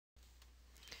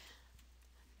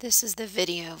This is the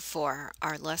video for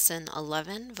our Lesson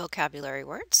 11 vocabulary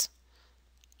words.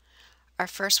 Our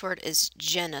first word is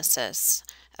Genesis.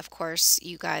 Of course,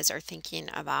 you guys are thinking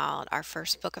about our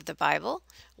first book of the Bible,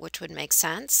 which would make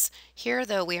sense. Here,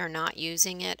 though, we are not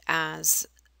using it as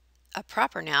a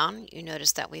proper noun. You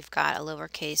notice that we've got a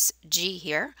lowercase g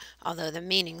here, although the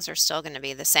meanings are still going to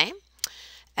be the same.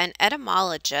 An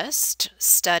etymologist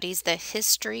studies the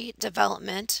history,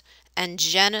 development, and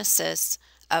genesis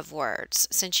of words.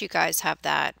 Since you guys have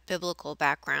that biblical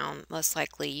background, most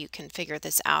likely you can figure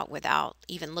this out without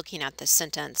even looking at the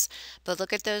sentence. But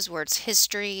look at those words,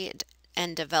 history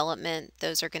and development.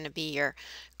 Those are going to be your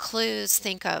clues.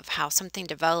 Think of how something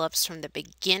develops from the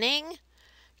beginning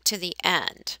to the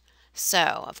end.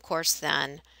 So, of course,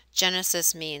 then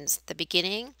Genesis means the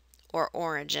beginning or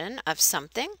origin of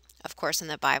something. Of course, in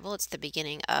the Bible, it's the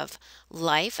beginning of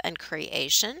life and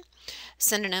creation.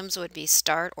 Synonyms would be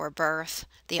start or birth.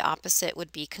 The opposite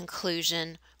would be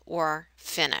conclusion or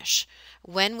finish.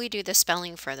 When we do the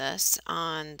spelling for this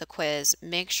on the quiz,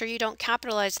 make sure you don't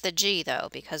capitalize the G though,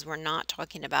 because we're not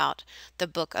talking about the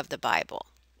book of the Bible.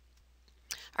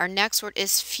 Our next word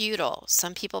is futile.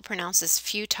 Some people pronounce this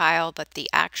futile, but the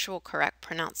actual correct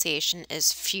pronunciation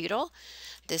is futile.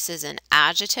 This is an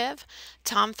adjective.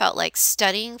 Tom felt like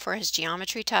studying for his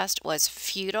geometry test was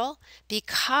futile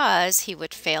because he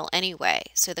would fail anyway.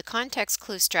 So the context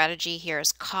clue strategy here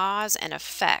is cause and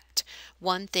effect,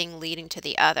 one thing leading to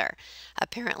the other.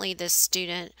 Apparently this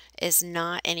student is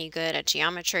not any good at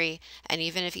geometry, and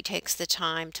even if he takes the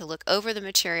time to look over the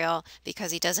material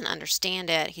because he doesn't understand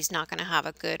it, he's not going to have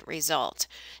a good result.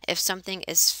 If something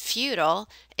is futile,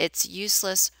 it's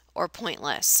useless or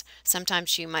pointless.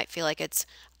 Sometimes you might feel like it's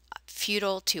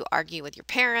futile to argue with your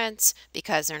parents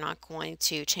because they're not going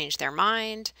to change their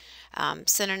mind.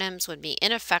 Synonyms would be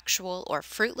ineffectual or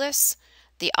fruitless.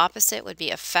 The opposite would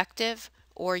be effective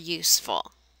or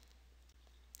useful.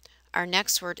 Our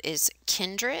next word is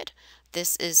kindred.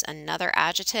 This is another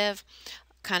adjective,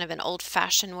 kind of an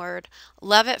old-fashioned word.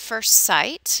 Love at first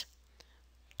sight,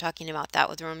 talking about that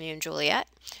with Romeo and Juliet,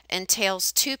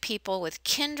 entails two people with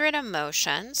kindred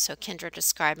emotions, so kindred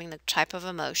describing the type of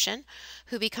emotion,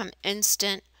 who become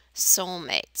instant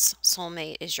soulmates.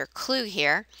 Soulmate is your clue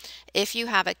here. If you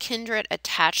have a kindred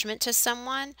attachment to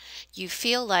someone, you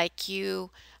feel like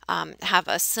you have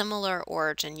a similar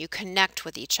origin. You connect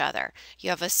with each other. You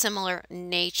have a similar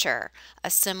nature, a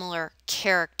similar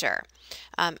character.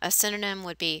 A synonym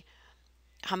would be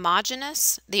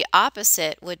homogeneous. The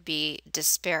opposite would be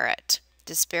disparate.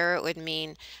 Disparate would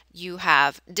mean you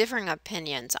have differing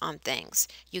opinions on things.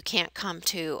 You can't come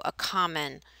to a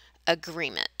common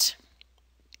agreement.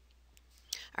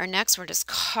 Our next word is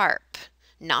carp.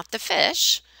 Not the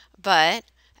fish, but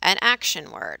an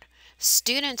action word.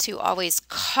 Students who always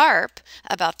carp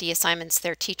about the assignments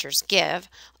their teachers give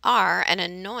are an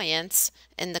annoyance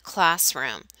in the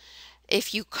classroom.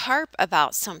 If you carp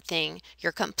about something,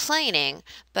 you're complaining,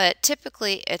 but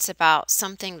typically it's about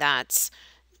something that's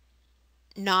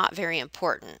not very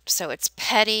important. So it's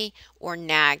petty or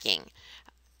nagging.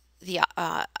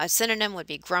 A synonym would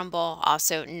be grumble,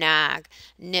 also nag,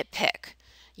 nitpick.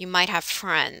 You might have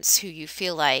friends who you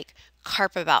feel like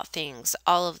carp about things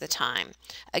all of the time.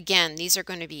 Again, these are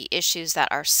going to be issues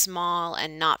that are small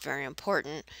and not very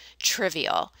important,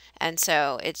 trivial, and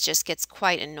so it just gets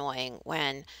quite annoying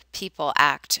when people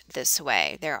act this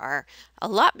way. There are a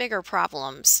lot bigger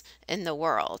problems in the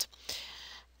world.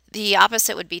 The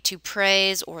opposite would be to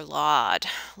praise or laud.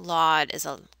 Laud is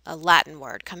a Latin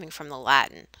word coming from the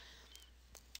Latin.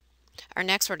 Our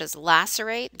next word is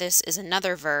lacerate. This is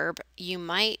another verb. You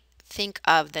might think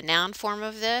of the noun form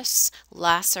of this,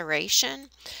 laceration.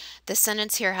 The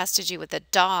sentence here has to do with the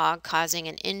dog causing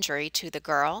an injury to the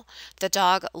girl. The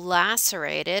dog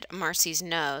lacerated Marcy's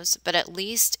nose, but at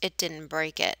least it didn't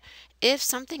break it. If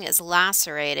something is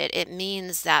lacerated, it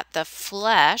means that the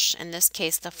flesh, in this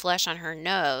case the flesh on her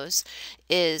nose,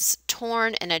 is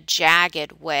torn in a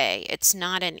jagged way. It's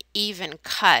not an even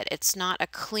cut. It's not a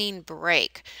clean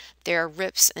break. There are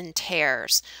rips and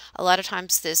tears. A lot of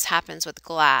times this happens with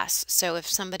glass. So if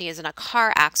somebody is in a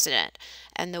car accident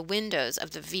and the windows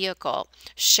of the vehicle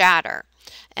shatter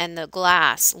and the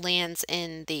glass lands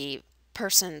in the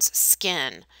person's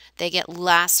skin, they get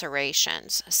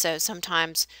lacerations. So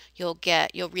sometimes you'll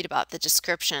read about the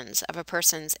descriptions of a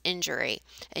person's injury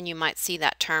and you might see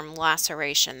that term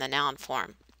laceration, the noun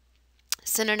form.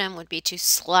 Synonym would be to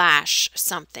slash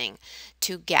something,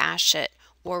 to gash it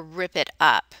or rip it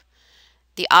up.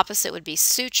 The opposite would be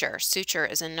suture. Suture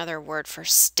is another word for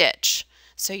stitch.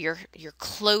 So you're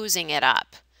closing it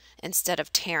up instead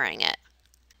of tearing it.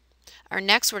 Our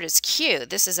next word is cue.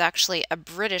 This is actually a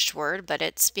British word, but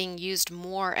it's being used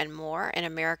more and more in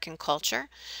American culture.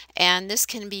 And this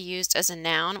can be used as a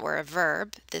noun or a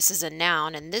verb. This is a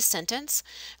noun in this sentence.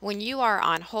 When you are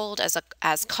on hold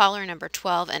as caller number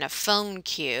 12 in a phone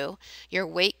queue, your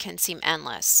wait can seem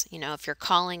endless. You know, if you're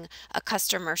calling a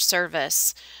customer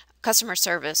service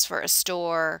for a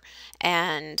store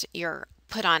and you're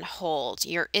put on hold,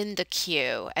 you're in the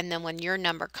queue, and then when your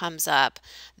number comes up,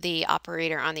 the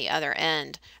operator on the other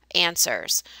end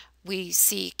answers. We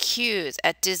see queues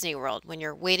at Disney World when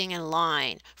you're waiting in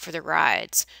line for the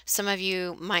rides. Some of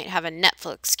you might have a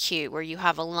Netflix queue where you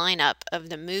have a lineup of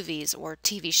the movies or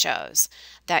TV shows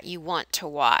that you want to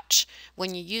watch.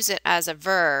 When you use it as a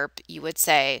verb, you would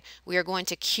say, we are going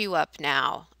to queue up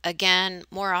now. Again,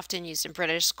 more often used in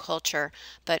British culture,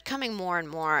 but coming more and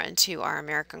more into our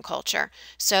American culture.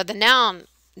 So the noun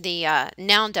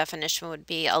definition would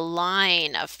be a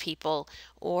line of people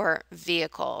or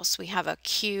vehicles. We have a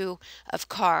queue of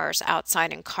cars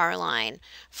outside in car line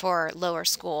for lower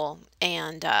school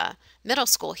and middle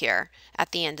school here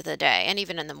at the end of the day and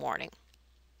even in the morning.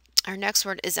 Our next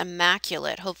word is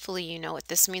immaculate. Hopefully you know what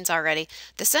this means already.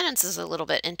 The sentence is a little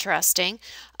bit interesting.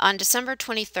 On December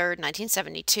 23rd,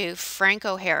 1972,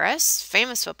 Franco Harris,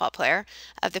 famous football player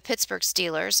of the Pittsburgh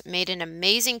Steelers, made an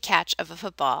amazing catch of a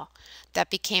football that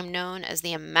became known as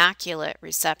the Immaculate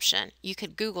Reception. You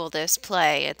could Google this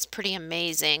play. It's pretty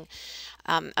amazing.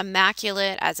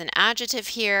 Immaculate as an adjective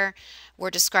here.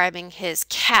 We're describing his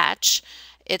catch.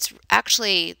 It's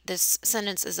actually, this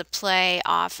sentence is a play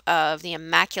off of the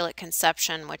Immaculate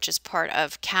Conception, which is part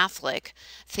of Catholic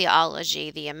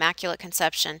theology. The Immaculate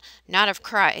Conception, not of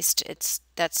Christ.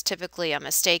 That's typically a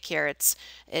mistake here.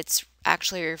 It's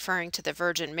actually referring to the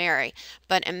Virgin Mary.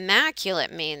 But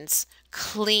immaculate means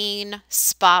clean,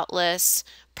 spotless,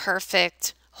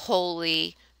 perfect,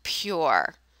 holy,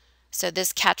 pure. So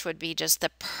this catch would be just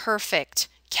the perfect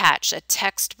catch, a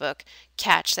textbook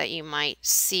catch that you might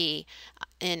see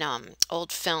in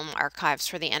old film archives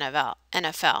for the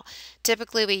NFL.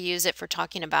 Typically, we use it for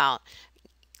talking about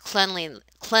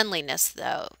cleanliness,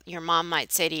 though. Your mom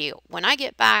might say to you, when I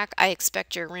get back, I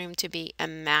expect your room to be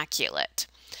immaculate.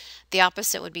 The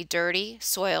opposite would be dirty,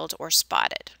 soiled, or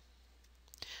spotted.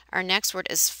 Our next word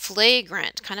is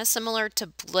flagrant, kind of similar to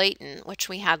blatant, which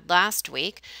we had last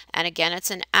week. And again, it's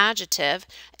an adjective.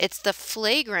 It's the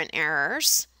flagrant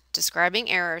errors, describing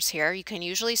errors here, you can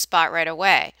usually spot right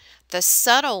away. The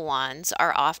subtle ones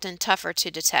are often tougher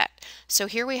to detect. So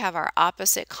here we have our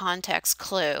opposite context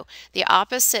clue. The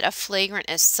opposite of flagrant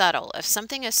is subtle. If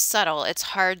something is subtle, it's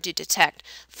hard to detect.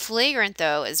 Flagrant,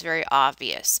 though, is very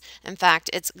obvious. In fact,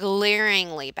 it's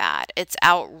glaringly bad. It's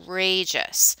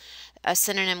outrageous. A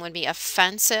synonym would be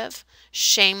offensive,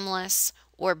 shameless,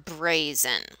 or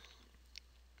brazen.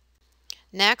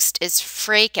 Next is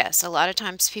fracas. A lot of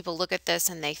times people look at this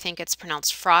and they think it's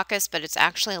pronounced fracas, but it's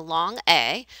actually a long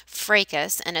A,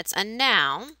 fracas, and it's a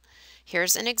noun.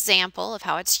 Here's an example of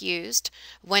how it's used.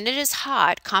 When it is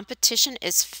hot, competition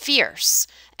is fierce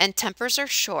and tempers are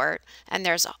short, and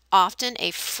there's often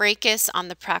a fracas on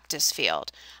the practice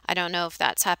field. I don't know if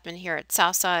that's happened here at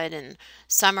Southside in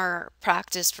summer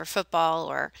practice for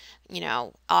football or,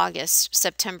 August,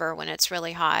 September when it's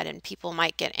really hot and people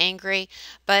might get angry.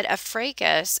 But a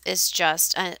fracas is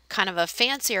just a kind of a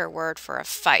fancier word for a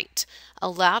fight. A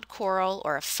loud quarrel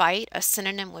or a fight, a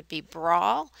synonym would be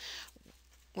brawl.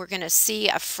 We're going to see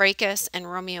a fracas in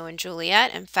Romeo and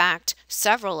Juliet. In fact,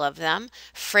 several of them.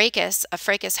 A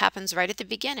fracas happens right at the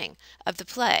beginning of the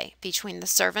play between the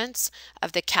servants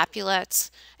of the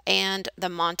Capulets and the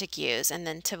Montagues, and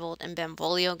then Tybalt and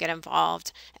Benvolio get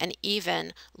involved, and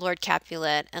even Lord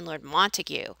Capulet and Lord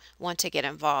Montague want to get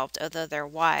involved, although their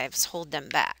wives hold them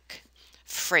back.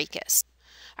 Fracas.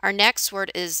 Our next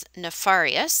word is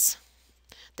nefarious.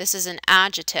 This is an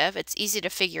adjective. It's easy to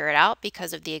figure it out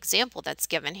because of the example that's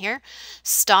given here.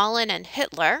 Stalin and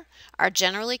Hitler are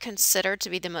generally considered to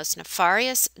be the most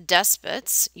nefarious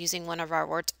despots, using one of our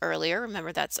words earlier.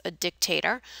 Remember, that's a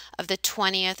dictator of the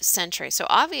 20th century. So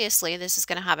obviously, this is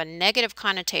going to have a negative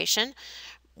connotation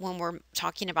when we're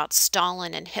talking about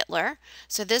Stalin and Hitler.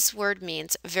 So this word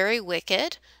means very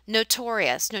wicked,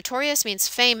 notorious. Notorious means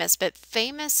famous, but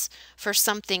famous for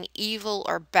something evil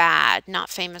or bad, not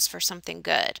famous for something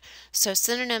good. So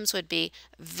synonyms would be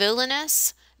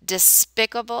villainous,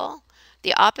 despicable.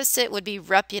 The opposite would be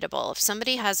reputable. If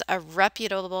somebody has a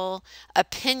reputable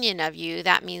opinion of you,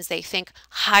 that means they think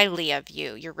highly of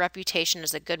you. Your reputation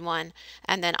is a good one.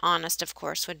 And then honest, of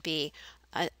course, would be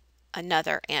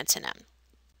another antonym.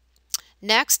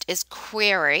 Next is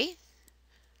query.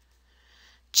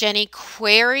 Jenny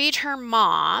queried her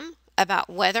mom about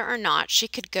whether or not she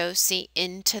could go see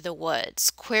into the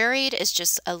woods. Queried is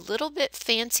just a little bit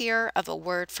fancier of a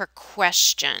word for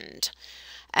questioned.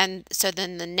 And so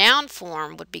then the noun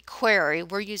form would be query.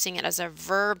 We're using it as a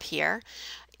verb here.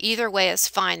 Either way is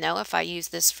fine though. If I use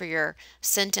this for your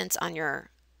sentence on your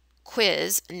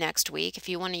quiz next week, if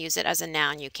you want to use it as a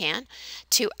noun, you can.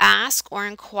 To ask or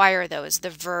inquire, though, is the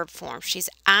verb form. She's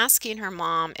asking her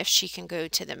mom if she can go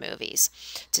to the movies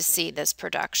to see this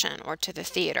production, or to the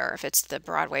theater if it's the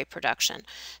Broadway production.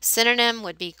 Synonym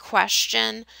would be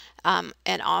question,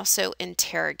 and also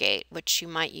interrogate, which you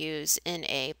might use in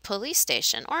a police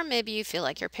station, or maybe you feel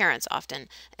like your parents often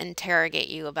interrogate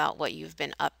you about what you've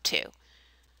been up to.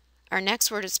 Our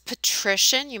next word is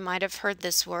patrician. You might have heard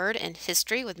this word in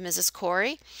history with Mrs.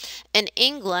 Corey. In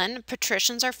England,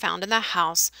 patricians are found in the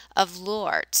House of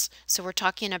Lords. So we're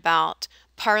talking about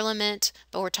Parliament,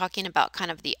 but we're talking about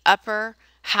kind of the upper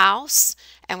house,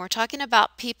 and we're talking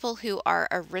about people who are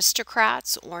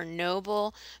aristocrats or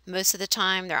noble. Most of the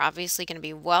time they're obviously going to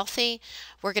be wealthy.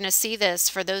 We're going to see this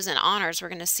for those in honors. We're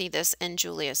going to see this in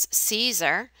Julius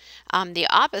Caesar. The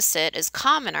opposite is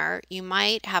commoner. You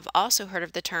might have also heard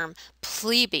of the term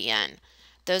plebeian.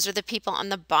 Those are the people on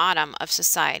the bottom of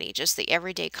society, just the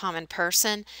everyday common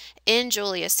person. In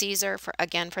Julius Caesar, for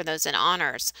those in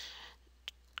honors,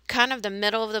 kind of the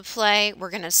middle of the play, we're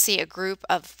going to see a group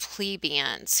of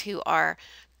plebeians who are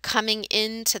coming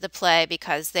into the play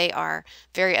because they are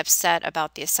very upset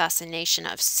about the assassination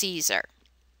of Caesar.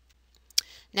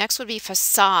 Next would be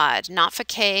facade, not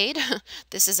facade.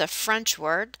 This is a French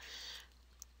word,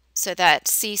 so that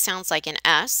C sounds like an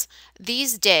S.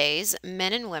 These days,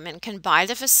 men and women can buy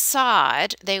the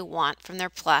facade they want from their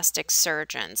plastic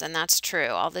surgeons, and that's true.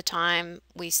 All the time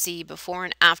we see before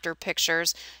and after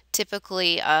pictures,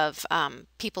 typically of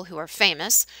people who are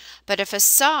famous, but a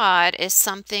facade is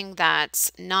something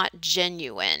that's not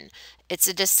genuine. It's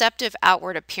a deceptive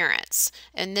outward appearance.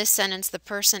 In this sentence, the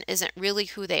person isn't really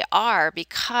who they are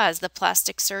because the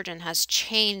plastic surgeon has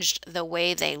changed the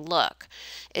way they look.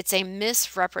 It's a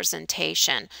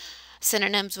misrepresentation.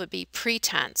 Synonyms would be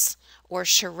pretense or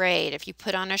charade. If you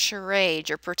put on a charade,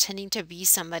 you're pretending to be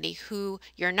somebody who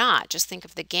you're not. Just think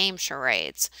of the game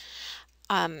charades.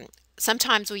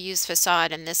 Sometimes we use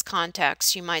facade in this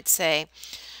context. You might say,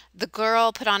 the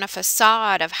girl put on a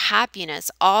facade of happiness,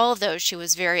 although she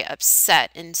was very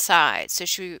upset inside. So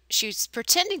she's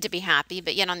pretending to be happy,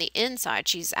 but yet on the inside,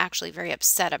 she's actually very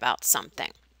upset about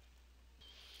something.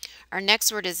 Our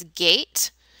next word is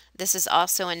gait. This is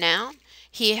also a noun.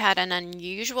 He had an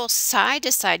unusual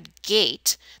side-to-side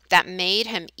gait that made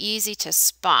him easy to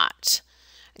spot.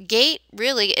 Gait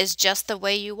really is just the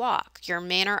way you walk, your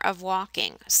manner of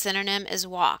walking. Synonym is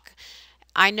walk.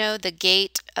 I know the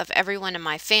gait of everyone in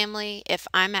my family. If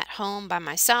I'm at home by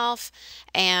myself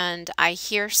and I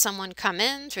hear someone come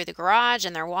in through the garage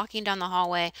and they're walking down the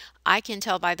hallway, I can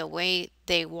tell by the way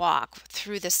they walk,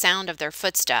 through the sound of their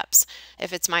footsteps,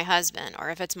 if it's my husband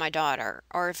or if it's my daughter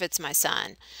or if it's my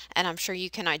son. And I'm sure you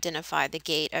can identify the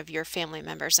gait of your family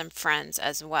members and friends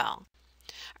as well.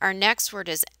 Our next word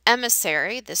is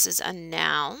emissary. This is a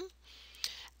noun.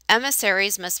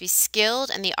 Emissaries must be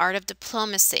skilled in the art of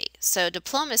diplomacy. So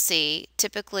diplomacy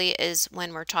typically is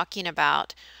when we're talking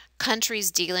about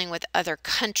countries dealing with other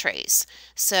countries.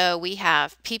 So we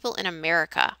have people in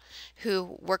America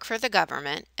who work for the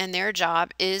government, and their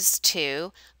job is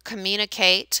to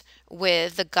communicate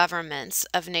with the governments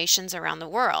of nations around the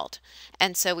world.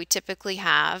 And so we typically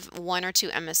have one or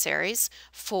two emissaries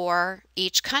for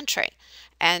each country.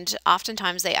 And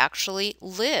oftentimes they actually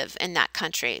live in that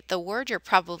country. The word you're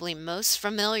probably most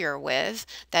familiar with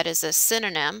that is a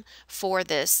synonym for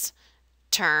this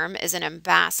term is an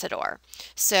ambassador.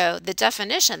 So the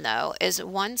definition, though, is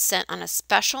one sent on a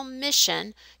special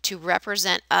mission to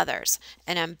represent others,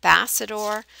 an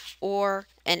ambassador or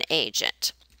an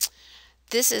agent.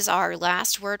 This is our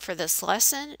last word for this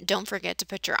lesson. Don't forget to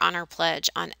put your honor pledge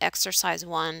on exercise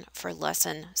 1 for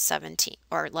lesson 17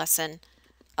 or lesson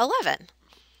 11.